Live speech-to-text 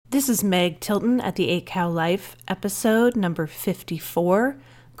This is Meg Tilton at the 8 Cow Life, episode number 54,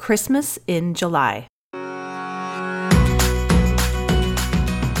 Christmas in July.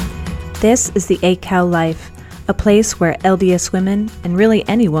 This is the 8 Cow Life, a place where LDS women, and really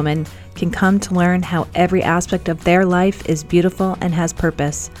any woman, can come to learn how every aspect of their life is beautiful and has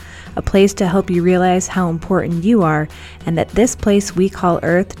purpose. A place to help you realize how important you are and that this place we call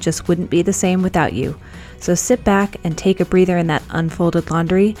Earth just wouldn't be the same without you. So sit back and take a breather in that unfolded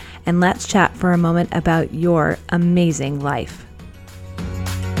laundry, and let's chat for a moment about your amazing life.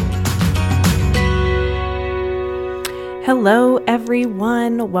 Hello,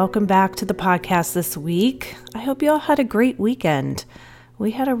 everyone. Welcome back to the podcast this week. I hope you all had a great weekend. We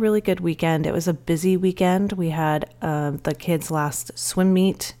had a really good weekend. It was a busy weekend. We had the kids' last swim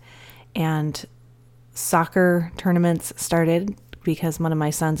meet, and soccer tournaments started because one of my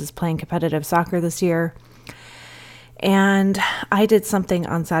sons is playing competitive soccer this year. And I did something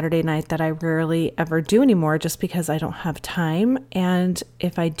on Saturday night that I rarely ever do anymore just because I don't have time. And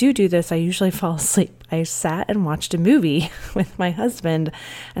if I do this, I usually fall asleep. I sat and watched a movie with my husband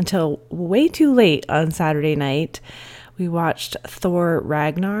until way too late on Saturday night. We watched Thor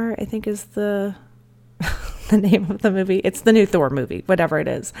Ragnar, I think is the name of the movie. It's the new Thor movie, whatever it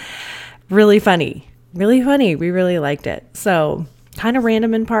is. Really funny. Really funny. We really liked it. So kind of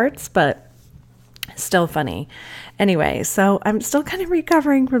random in parts, but still funny. Anyway, so I'm still kind of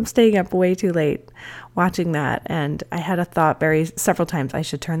recovering from staying up way too late watching that. And I had a thought several times, I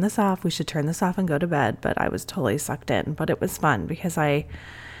should turn this off. We should turn this off and go to bed. But I was totally sucked in. But it was fun because I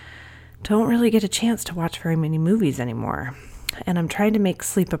don't really get a chance to watch very many movies anymore. And I'm trying to make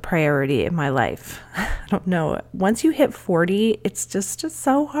sleep a priority in my life. I don't know. Once you hit 40, it's just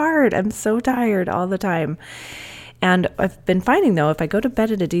so hard. I'm so tired all the time. And I've been finding, though, if I go to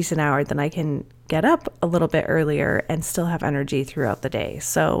bed at a decent hour, then I can get up a little bit earlier and still have energy throughout the day.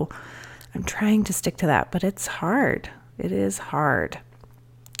 So I'm trying to stick to that, but it's hard. It is hard,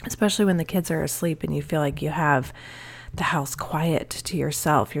 especially when the kids are asleep and you feel like you have the house quiet to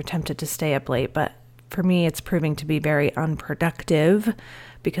yourself. You're tempted to stay up late, but for me, it's proving to be very unproductive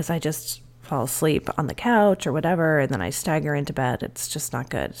because I just fall asleep on the couch or whatever, and then I stagger into bed. It's just not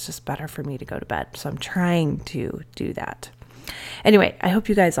good. It's just better for me to go to bed. So I'm trying to do that. Anyway, I hope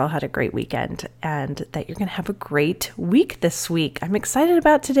you guys all had a great weekend and that you're going to have a great week this week. I'm excited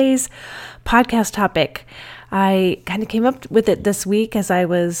about today's podcast topic. I kind of came up with it this week as I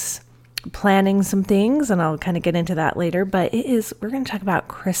was planning some things, and I'll kind of get into that later, but we're going to talk about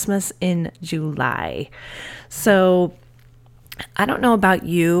Christmas in July. So I don't know about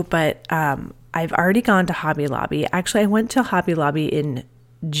you, but I've already gone to Hobby Lobby. Actually, I went to Hobby Lobby in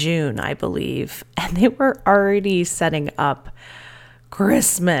June, I believe, and they were already setting up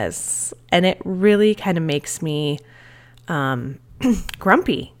Christmas. And it really kind of makes me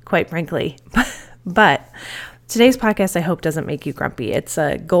grumpy, quite frankly. But today's podcast, I hope, doesn't make you grumpy. It's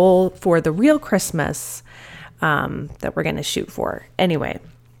a goal for the real Christmas that we're going to shoot for. Anyway.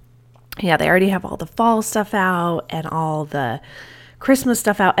 Yeah, they already have all the fall stuff out and all the Christmas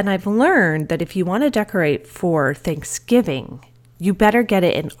stuff out. And I've learned that if you want to decorate for Thanksgiving, you better get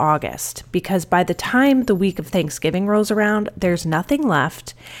it in August, because by the time the week of Thanksgiving rolls around, there's nothing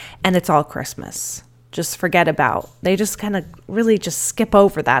left and it's all Christmas. Just forget about. They just kind of really just skip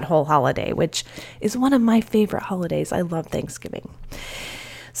over that whole holiday, which is one of my favorite holidays. I love Thanksgiving.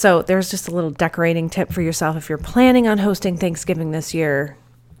 So there's just a little decorating tip for yourself. If you're planning on hosting Thanksgiving this year,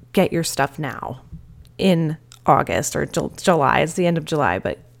 get your stuff now in August or July. It's the end of July,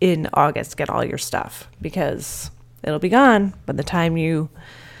 but in August, get all your stuff because it'll be gone by the time you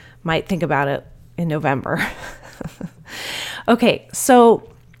might think about it in November. Okay, so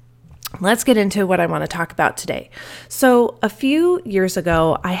let's get into what I want to talk about today. So a few years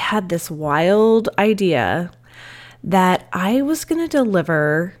ago, I had this wild idea that I was going to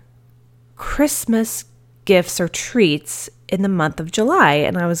deliver Christmas gifts or treats in the month of July,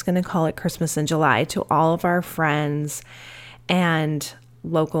 and I was going to call it Christmas in July to all of our friends and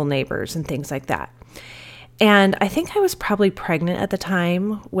local neighbors and things like that. And I think I was probably pregnant at the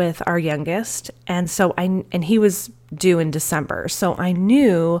time with our youngest, and he was due in December. So I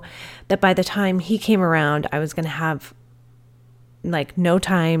knew that by the time he came around, I was going to have like no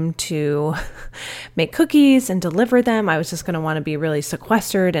time to make cookies and deliver them. I was just going to want to be really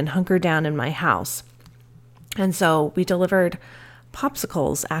sequestered and hunkered down in my house. And so we delivered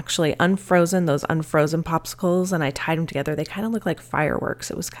popsicles, actually unfrozen, those unfrozen popsicles, and I tied them together. They kind of look like fireworks.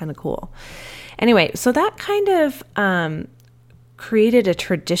 It was kind of cool. Anyway, so that kind of created a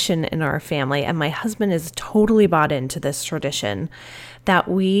tradition in our family, and my husband is totally bought into this tradition that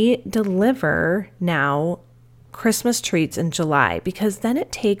we deliver now Christmas treats in July, because then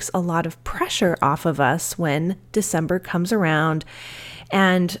it takes a lot of pressure off of us when December comes around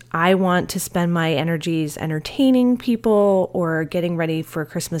and I want to spend my energies entertaining people or getting ready for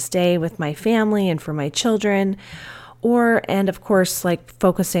Christmas Day with my family and for my children, and of course, like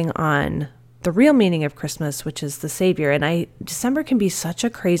focusing on the real meaning of Christmas, which is the Savior. And December can be such a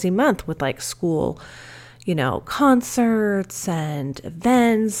crazy month with like school, concerts and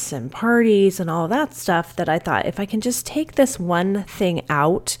events and parties and all that stuff, that I thought if I can just take this one thing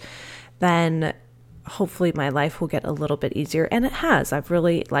out, then hopefully my life will get a little bit easier. And it has. I've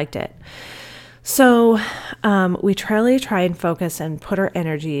really liked it. So we really try and focus and put our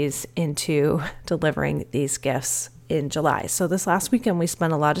energies into delivering these gifts in July. So this last weekend, we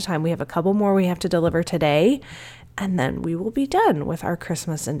spent a lot of time. We have a couple more we have to deliver today, and then we will be done with our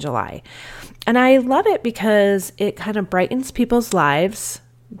Christmas in July. And I love it because it kind of brightens people's lives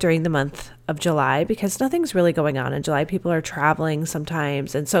during the month of July, because nothing's really going on in July. People are traveling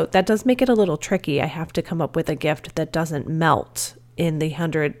sometimes. And so that does make it a little tricky. I have to come up with a gift that doesn't melt in the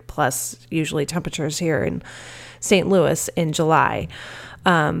 100+ usually temperatures here in St. Louis in July.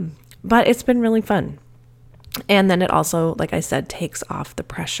 But it's been really fun. And then it also, like I said, takes off the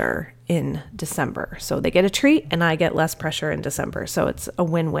pressure in December. So they get a treat and I get less pressure in December. So it's a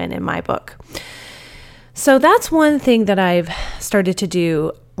win-win in my book. So that's one thing that I've started to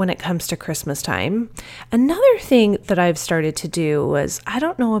do when it comes to Christmas time. Another thing that I've started to do was, I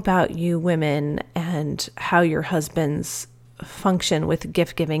don't know about you women and how your husbands function with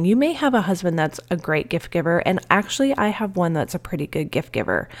gift giving. You may have a husband that's a great gift giver. And actually, I have one that's a pretty good gift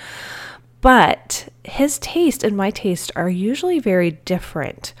giver. But his taste and my taste are usually very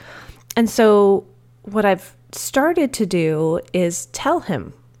different. And so what I've started to do is tell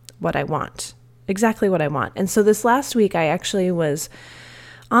him what I want, exactly what I want. And so this last week, I actually was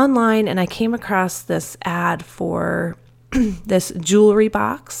online and I came across this ad for this jewelry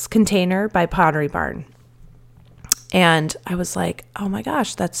box container by Pottery Barn. And I was like, oh my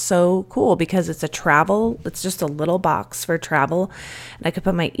gosh, that's so cool, because it's just a little box for travel. And I could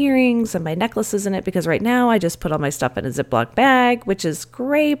put my earrings and my necklaces in it, because right now I just put all my stuff in a Ziploc bag, which is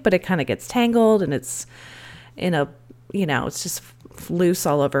great, but it kind of gets tangled and it's it's just loose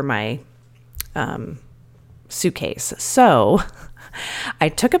all over my suitcase. So I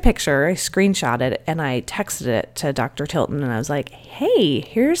took a picture, I screenshot it, and I texted it to Dr. Tilton. And I was like, hey,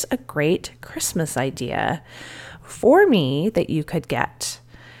 here's a great Christmas idea for me that you could get.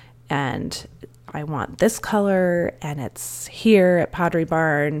 And I want this color, and it's here at Pottery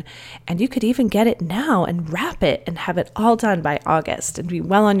Barn. And you could even get it now and wrap it and have it all done by August and be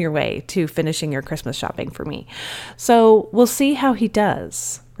well on your way to finishing your Christmas shopping for me. So we'll see how he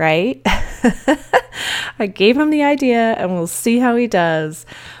does, right? I gave him the idea and we'll see how he does.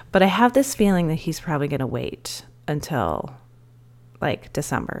 But I have this feeling that he's probably going to wait until like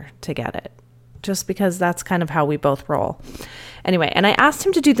December to get it, just because that's kind of how we both roll. Anyway, and I asked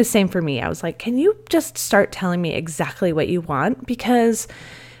him to do the same for me. I was like, can you just start telling me exactly what you want? Because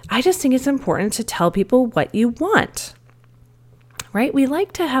I just think it's important to tell people what you want, right? We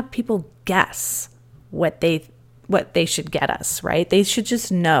like to have people guess what they should get us, right? They should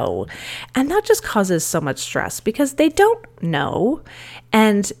just know. And that just causes so much stress, because they don't know.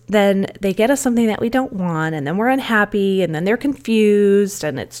 And then they get us something that we don't want, and then we're unhappy, and then they're confused,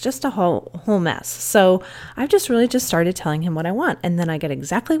 and it's just a whole mess. So I've just really just started telling him what I want, and then I get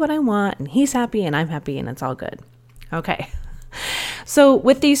exactly what I want, and he's happy and I'm happy, and it's all good. Okay. So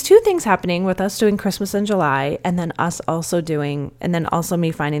with these two things happening, with us doing Christmas in July, and then also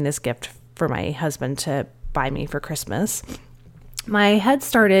me finding this gift for my husband to buy me for Christmas, my head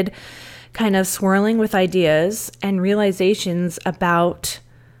started kind of swirling with ideas and realizations about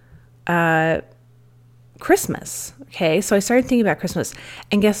Christmas. Okay, so I started thinking about Christmas,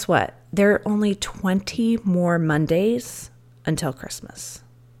 and guess what? There are only 20 more Mondays until Christmas.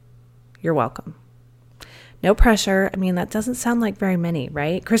 You're welcome. No pressure. I mean, that doesn't sound like very many,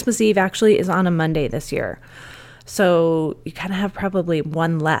 right? Christmas Eve actually is on a Monday this year. So you kind of have probably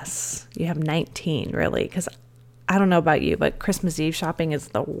one less. You have 19, really, because I don't know about you, but Christmas Eve shopping is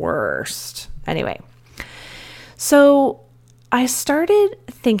the worst. Anyway, so I started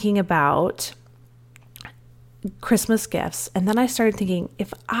thinking about Christmas gifts, and then I started thinking,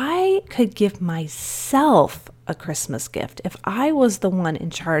 if I could give myself a Christmas gift, if I was the one in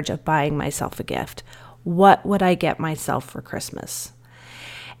charge of buying myself a gift, what would I get myself for Christmas?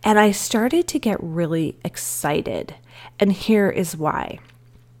 And I started to get really excited. And here is why.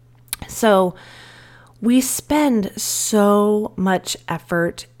 So we spend so much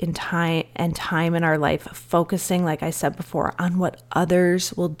effort and time in our life focusing, like I said before, on what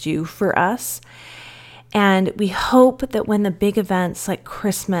others will do for us. And we hope that when the big events like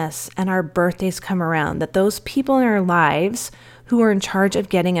Christmas and our birthdays come around, that those people in our lives who are in charge of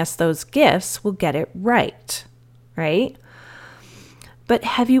getting us those gifts will get it right, right? But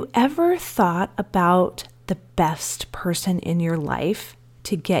have you ever thought about the best person in your life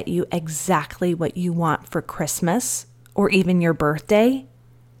to get you exactly what you want for Christmas or even your birthday?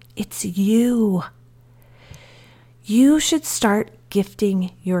 It's you. You should start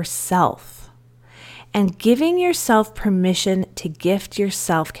gifting yourself. And giving yourself permission to gift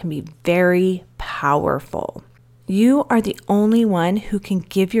yourself can be very powerful. You are the only one who can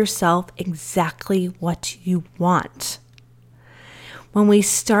give yourself exactly what you want. When we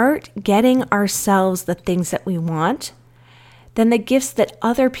start getting ourselves the things that we want, then the gifts that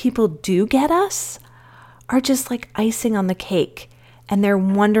other people do get us are just like icing on the cake, and they're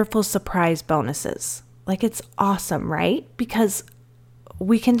wonderful surprise bonuses. Like, it's awesome, right? Because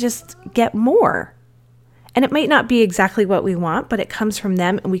we can just get more. And it might not be exactly what we want, but it comes from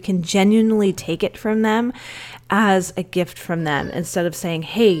them, and we can genuinely take it from them as a gift from them instead of saying,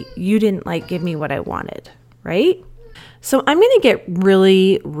 hey, you didn't give me what I wanted, right? So I'm going to get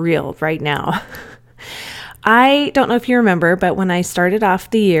really real right now. I don't know if you remember, but when I started off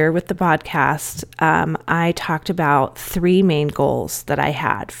the year with the podcast, I talked about 3 main goals that I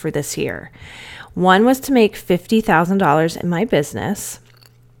had for this year. One was to make $50,000 in my business.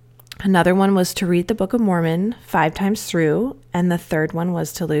 Another one was to read the Book of Mormon 5 times through. And the third one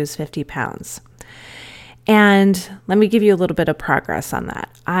was to lose 50 pounds. And let me give you a little bit of progress on that.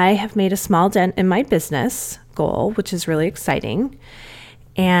 I have made a small dent in my business goal, which is really exciting.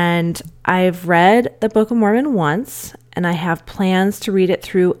 And I've read the Book of Mormon once, and I have plans to read it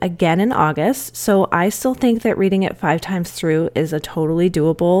through again in August. So I still think that reading it 5 times through is a totally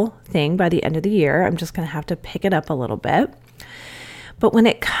doable thing by the end of the year. I'm just going to have to pick it up a little bit. But when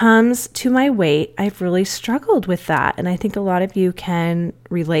it comes to my weight, I've really struggled with that. And I think a lot of you can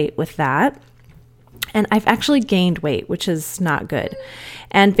relate with that. And I've actually gained weight, which is not good.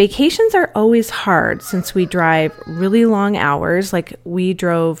 And vacations are always hard since we drive really long hours. Like, we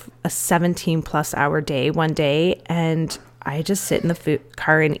drove a 17+ hour day one day, and I just sit in the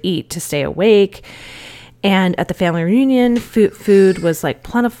car and eat to stay awake. And at the family reunion, food was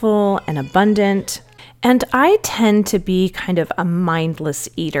plentiful and abundant. And I tend to be kind of a mindless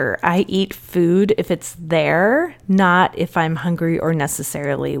eater. I eat food if it's there, not if I'm hungry or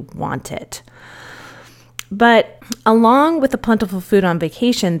necessarily want it. But along with the plentiful food on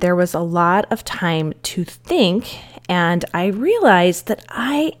vacation, there was a lot of time to think, and I realized that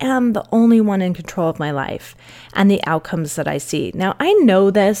I am the only one in control of my life and the outcomes that I see. Now, I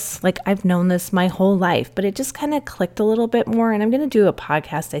know this, I've known this my whole life, but it just kind of clicked a little bit more, and I'm going to do a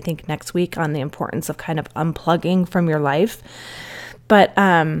podcast, I think, next week on the importance of kind of unplugging from your life. But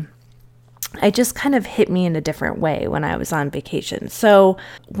it just kind of hit me in a different way when I was on vacation. So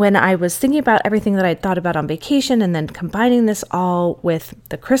when I was thinking about everything that I thought about on vacation and then combining this all with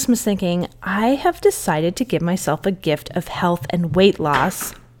the Christmas thinking, I have decided to give myself a gift of health and weight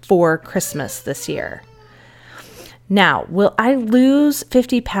loss for Christmas this year. Now, will I lose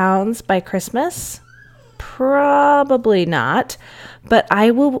 50 pounds by Christmas? Probably not, but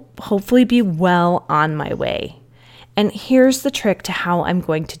I will hopefully be well on my way. And here's the trick to how I'm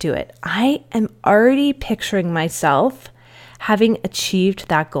going to do it. I am already picturing myself having achieved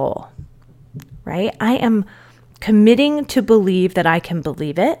that goal, right? I am committing to believe that I can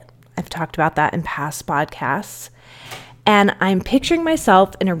believe it. I've talked about that in past podcasts. And I'm picturing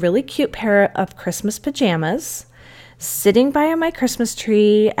myself in a really cute pair of Christmas pajamas, sitting by my Christmas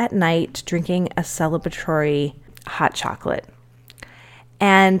tree at night, drinking a celebratory hot chocolate.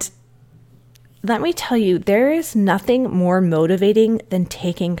 And let me tell you, there is nothing more motivating than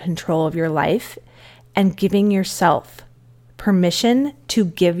taking control of your life and giving yourself permission to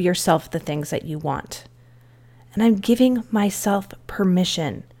give yourself the things that you want. And I'm giving myself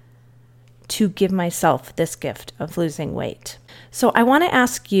permission to give myself this gift of losing weight. So I want to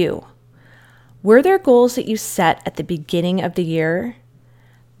ask you, were there goals that you set at the beginning of the year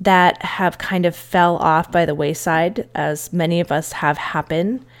that have kind of fell off by the wayside, as many of us have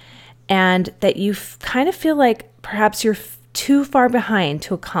happened, and that you kind of feel like perhaps you're too far behind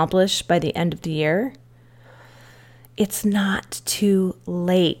to accomplish by the end of the year? It's not too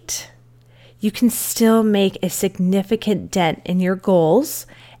late. You can still make a significant dent in your goals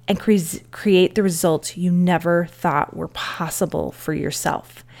and create the results you never thought were possible for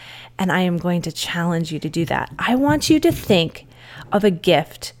yourself. And I am going to challenge you to do that. I want you to think of a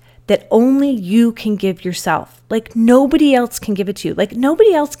gift that only you can give yourself. Like, nobody else can give it to you. Like,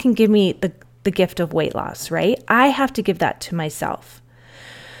 nobody else can give me the gift of weight loss, right? I have to give that to myself.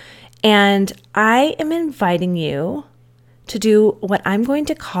 And I am inviting you to do what I'm going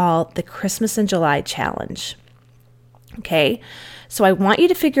to call the Christmas in July challenge. Okay, so I want you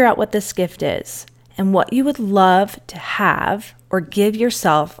to figure out what this gift is and what you would love to have or give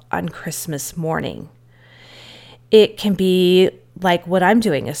yourself on Christmas morning. It can be like what I'm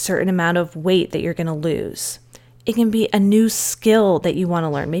doing, a certain amount of weight that you're going to lose. It can be a new skill that you want to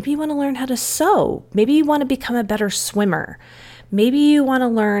learn. Maybe you want to learn how to sew. Maybe you want to become a better swimmer. Maybe you want to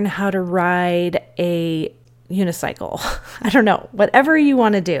learn how to ride a unicycle. I don't know, whatever you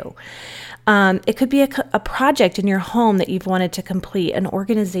want to do. It could be a project in your home that you've wanted to complete, an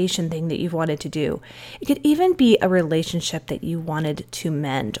organization thing that you've wanted to do. It could even be a relationship that you wanted to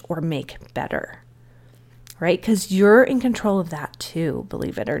mend or make better, right? Because you're in control of that too,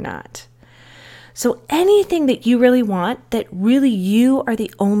 believe it or not. So anything that you really want, that really you are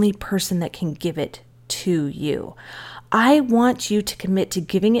the only person that can give it to you. I want you to commit to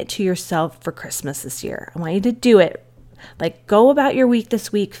giving it to yourself for Christmas this year. I want you to do it. Like, go about your week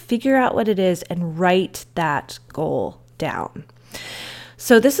this week, figure out what it is, and write that goal down.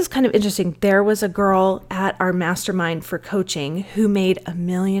 So this is kind of interesting. There was a girl at our mastermind for coaching who made $1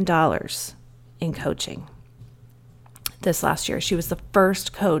 million in coaching this last year. She was the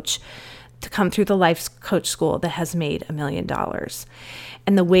first coach to come through the Life Coach School that has made $1 million.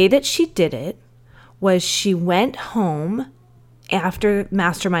 And the way that she did it was she went home after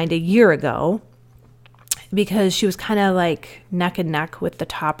mastermind a year ago, because she was kind of like neck and neck with the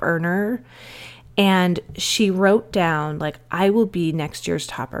top earner. And she wrote down, like, I will be next year's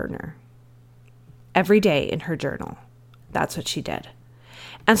top earner every day in her journal. That's what she did.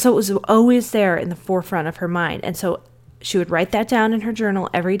 And so it was always there in the forefront of her mind. And so she would write that down in her journal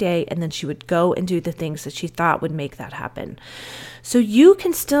every day, and then she would go and do the things that she thought would make that happen. So you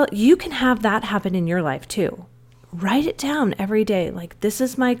can have that happen in your life too. Write it down every day. Like, this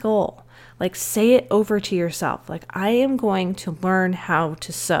is my goal. Like, say it over to yourself. Like, I am going to learn how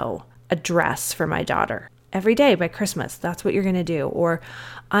to sew a dress for my daughter every day by Christmas. That's what you're going to do. Or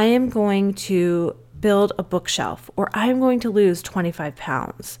I am going to build a bookshelf, or I'm going to lose 25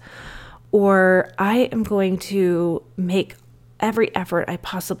 pounds, or I am going to make every effort I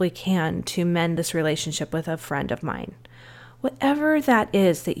possibly can to mend this relationship with a friend of mine. Whatever that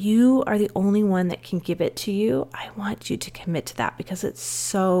is, that you are the only one that can give it to you, I want you to commit to that, because it's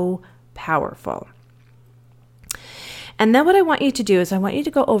so powerful. And then what I want you to do is I want you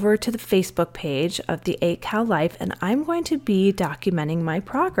to go over to the Facebook page of the 8Cal Life, and I'm going to be documenting my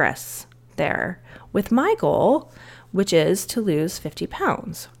progress there with my goal, which is to lose 50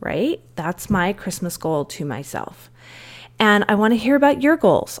 pounds, right? That's my Christmas goal to myself. And I want to hear about your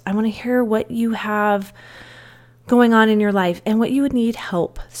goals. I want to hear what you have going on in your life and what you would need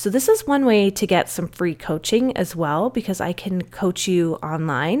help. So this is one way to get some free coaching as well, because I can coach you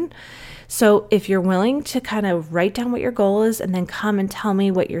online. So if you're willing to kind of write down what your goal is and then come and tell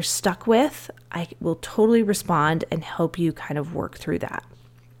me what you're stuck with, I will totally respond and help you kind of work through that.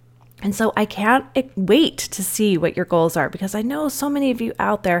 And so I can't wait to see what your goals are, because I know so many of you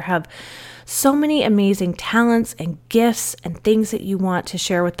out there have so many amazing talents and gifts and things that you want to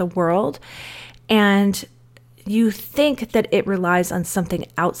share with the world. And you think that it relies on something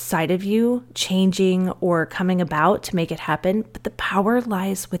outside of you changing or coming about to make it happen, but the power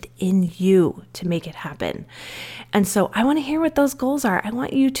lies within you to make it happen. And so I want to hear what those goals are. I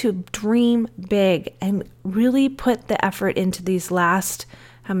want you to dream big and really put the effort into these last,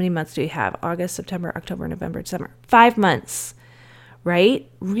 how many months do you have? August, September, October, November, December. 5 months, right?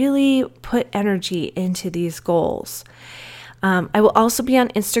 Really put energy into these goals. I will also be on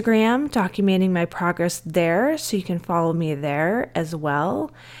Instagram documenting my progress there, so you can follow me there as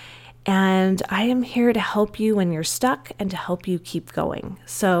well. And I am here to help you when you're stuck and to help you keep going.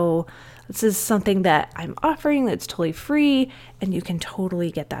 So this is something that I'm offering that's totally free, and you can totally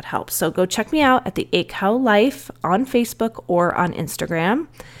get that help. So go check me out at the 8Cal Life on Facebook or on Instagram,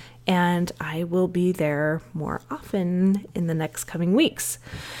 and I will be there more often in the next coming weeks.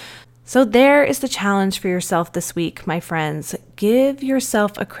 So there is the challenge for yourself this week, my friends. Give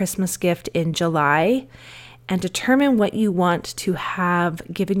yourself a Christmas gift in July and determine what you want to have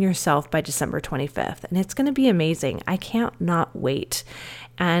given yourself by December 25th. And it's going to be amazing. I can't not wait.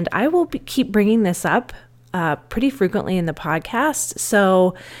 And I will keep bringing this up pretty frequently in the podcast.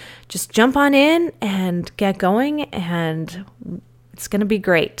 So just jump on in and get going, and it's going to be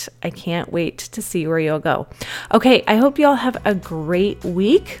great. I can't wait to see where you'll go. Okay, I hope you all have a great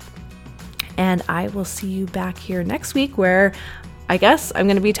week. And I will see you back here next week, where I guess I'm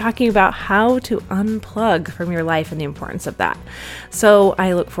going to be talking about how to unplug from your life and the importance of that. So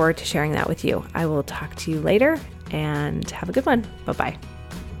I look forward to sharing that with you. I will talk to you later, and have a good one. Bye-bye.